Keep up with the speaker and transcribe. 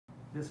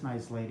This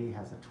nice lady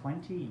has a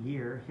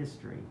 20-year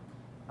history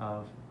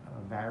of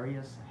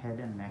various head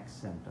and neck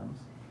symptoms,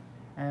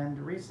 and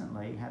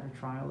recently had a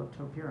trial of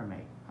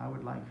topiramate. I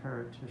would like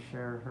her to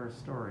share her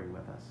story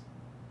with us.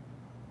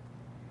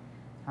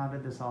 How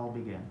did this all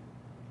begin?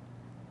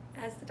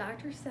 As the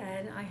doctor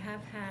said, I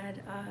have had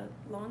a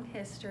long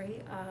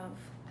history of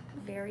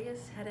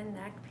various head and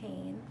neck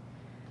pain,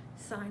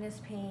 sinus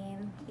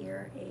pain,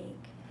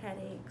 earache,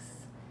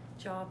 headaches,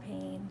 jaw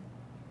pain,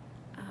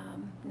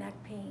 neck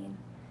pain,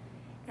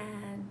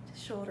 and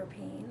shoulder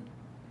pain.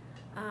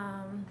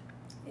 I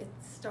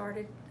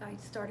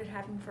started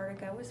having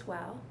vertigo as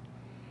well,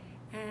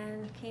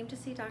 and came to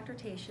see Dr.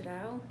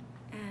 Teixeira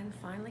and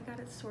finally got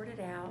it sorted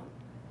out.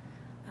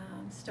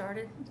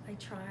 Started a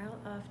trial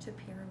of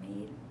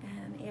topiramate,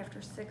 and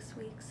after 6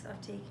 weeks of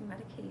taking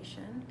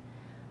medication,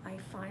 I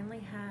finally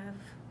have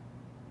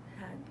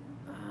had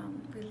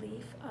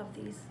relief of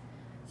these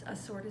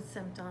assorted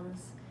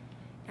symptoms,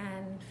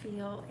 and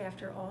feel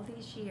after all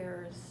these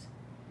years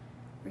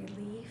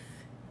relief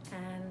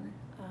and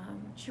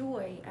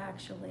joy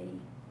actually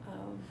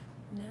of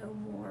no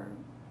more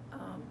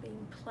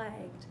being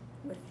plagued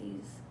with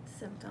these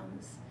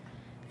symptoms,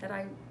 that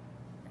I'm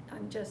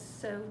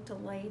just so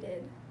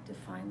delighted to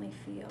finally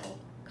feel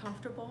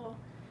comfortable,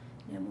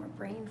 no more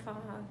brain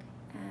fog,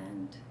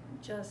 and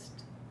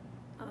just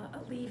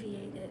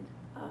alleviated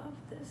of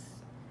this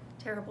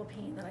terrible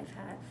pain that I've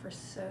had for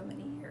so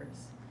many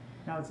years.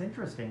 Now it's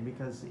interesting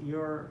because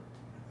your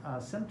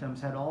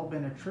symptoms had all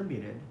been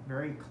attributed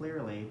very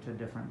clearly to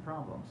different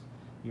problems.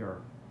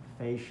 Your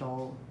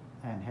facial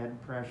and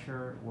head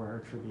pressure were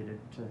attributed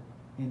to,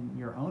 in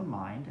your own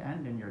mind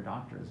and in your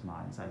doctor's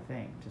minds, I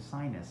think, to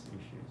sinus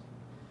issues.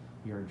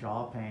 Your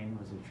jaw pain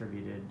was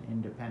attributed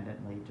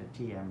independently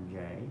to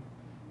TMJ.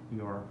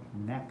 Your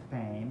neck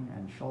pain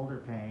and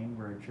shoulder pain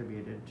were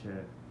attributed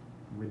to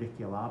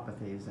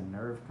radiculopathies and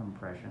nerve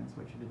compressions,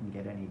 which didn't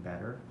get any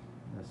better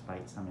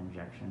despite some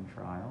injection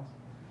trials.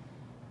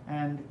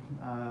 And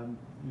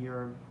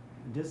your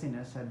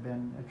dizziness had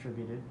been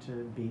attributed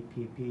to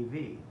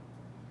BPPV.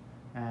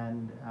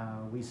 And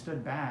we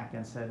stood back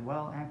and said,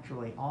 well,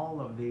 actually, all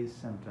of these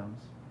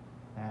symptoms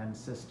and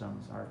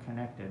systems are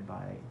connected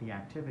by the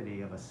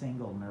activity of a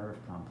single nerve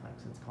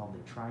complex. It's called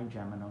the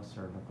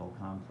trigemino-cervical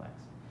complex.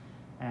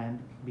 And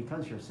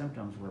because your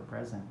symptoms were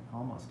present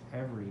almost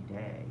every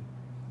day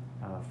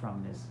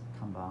from this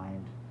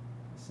combined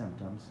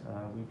symptoms,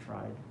 we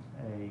tried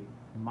a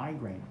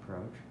migraine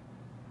approach,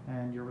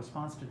 and your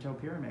response to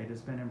topiramate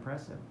has been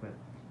impressive, with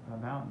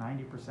about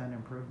 90%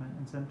 improvement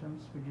in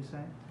symptoms, would you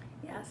say?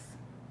 Yes,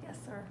 yes,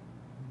 sir.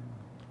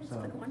 It's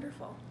So- been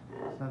wonderful.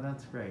 So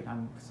that's great.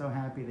 I'm so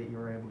happy that you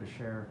were able to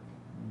share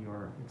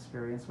your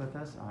experience with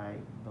us. I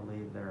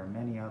believe there are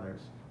many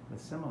others with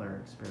similar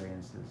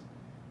experiences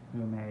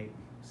who may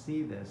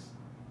see this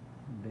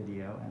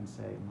video and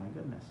say, my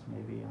goodness,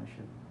 maybe I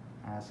should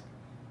ask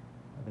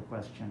the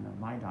question of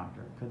my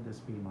doctor, could this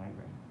be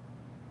migraine?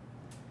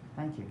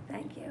 Thank you.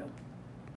 Thank you.